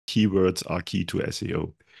keywords are key to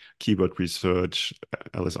SEO, keyword research,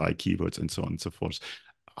 LSI keywords, and so on and so forth.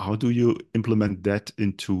 How do you implement that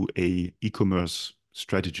into a e-commerce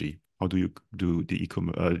strategy? How do you do the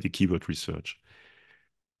the keyword research?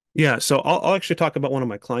 Yeah, so I'll actually talk about one of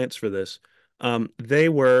my clients for this. I'm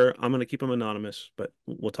going to keep them anonymous, but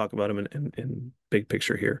we'll talk about them in big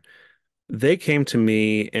picture here. They came to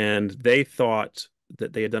me and they thought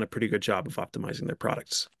that they had done a pretty good job of optimizing their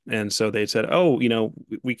products. And so they said, oh,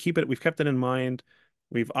 we've kept it in mind.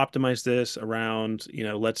 We've optimized this around,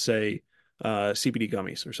 let's say CBD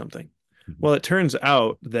gummies or something. Mhm. Well, it turns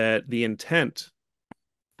out that the intent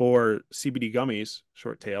for CBD gummies,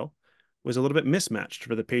 short tail, was a little bit mismatched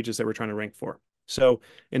for the pages that we're trying to rank for. So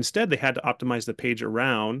instead, they had to optimize the page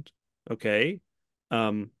around, okay,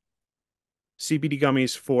 um, CBD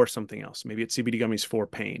gummies for something else. Maybe it's CBD gummies for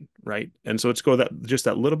pain, right? And so it's go that just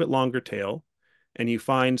that little bit longer tail, and you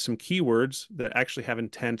find some keywords that actually have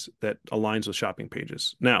intent that aligns with shopping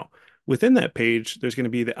pages. Now, within that page, there's going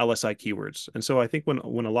to be the LSI keywords. And so I think when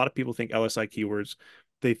a lot of people think LSI keywords,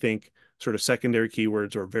 they think sort of secondary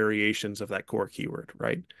keywords or variations of that core keyword,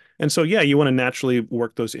 right? And so yeah, you want to naturally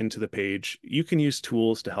work those into the page. You can use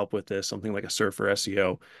tools to help with this, something like a Surfer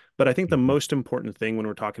SEO. But I think the Mhm. most important thing when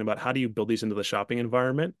we're talking about how do you build these into the shopping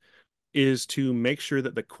environment is to make sure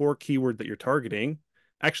that the core keyword that you're targeting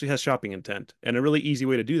actually has shopping intent. And a really easy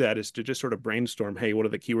way to do that is to just sort of brainstorm, hey, what are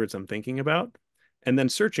the keywords I'm thinking about? And then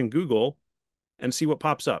search in Google and see what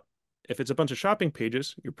pops up. If it's a bunch of shopping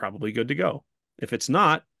pages, you're probably good to go. If it's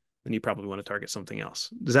not, then you probably want to target something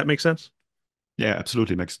else. Does that make sense? Yeah,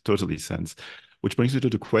 absolutely. Makes totally sense. Which brings me to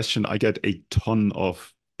the question. I get a ton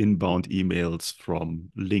of inbound emails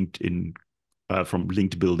from linked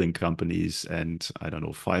building companies and I don't know,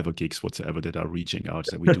 Fiverr gigs, whatsoever that are reaching out.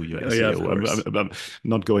 So we do your Oh, yeah, of SEO. course. I'm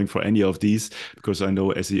not going for any of these because I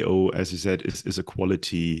know SEO, as you said, is a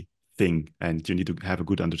quality thing and you need to have a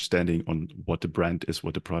good understanding on what the brand is,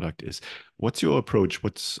 what the product is. What's your approach?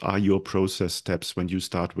 What are your process steps when you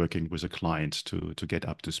start working with a client to get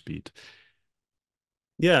up to speed?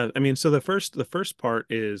 Yeah, I mean, so the first part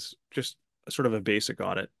is just sort of a basic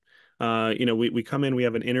audit. We come in, we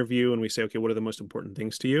have an interview, and we say, okay, what are the most important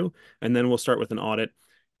things to you? And then we'll start with an audit.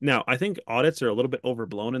 Now, I think audits are a little bit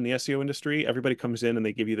overblown in the SEO industry. Everybody comes in and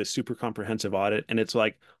they give you this super comprehensive audit, and it's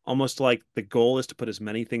like almost like the goal is to put as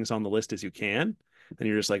many things on the list as you can. And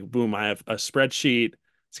you're just like, boom, I have a spreadsheet.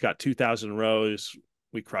 It's got 2,000 rows.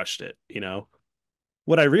 We crushed it.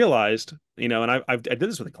 What I realized, and I did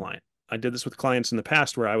this with a client. I did this with clients in the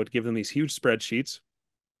past where I would give them these huge spreadsheets,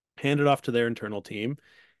 hand it off to their internal team,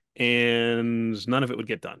 and none of it would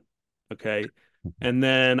get done. Okay. And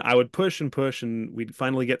then I would push and push, and we'd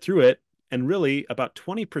finally get through it. And really, about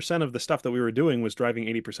 20% of the stuff that we were doing was driving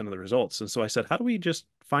 80% of the results. And so I said, how do we just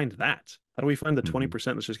find that? How do we find the Mhm.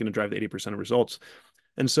 20% that's just going to drive the 80% of results?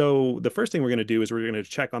 And so the first thing we're going to do is we're going to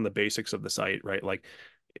check on the basics of the site, right? Like,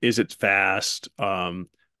 is it fast? Are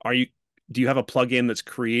you do you have a plugin that's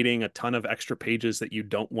creating a ton of extra pages that you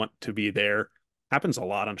don't want to be there? Happens a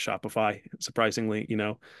lot on Shopify, surprisingly.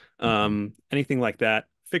 Mhm. Anything like that.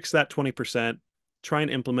 Fix that 20%, try and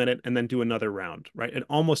implement it, and then do another round, right? It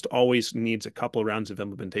almost always needs a couple of rounds of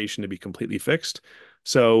implementation to be completely fixed.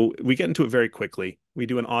 So we get into it very quickly. We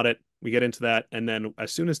do an audit, we get into that, and then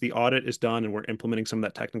as soon as the audit is done and we're implementing some of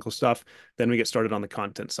that technical stuff, then we get started on the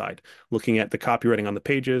content side, looking at the copywriting on the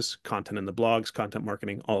pages, content in the blogs, content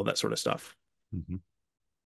marketing, all of that sort of stuff. Mhm.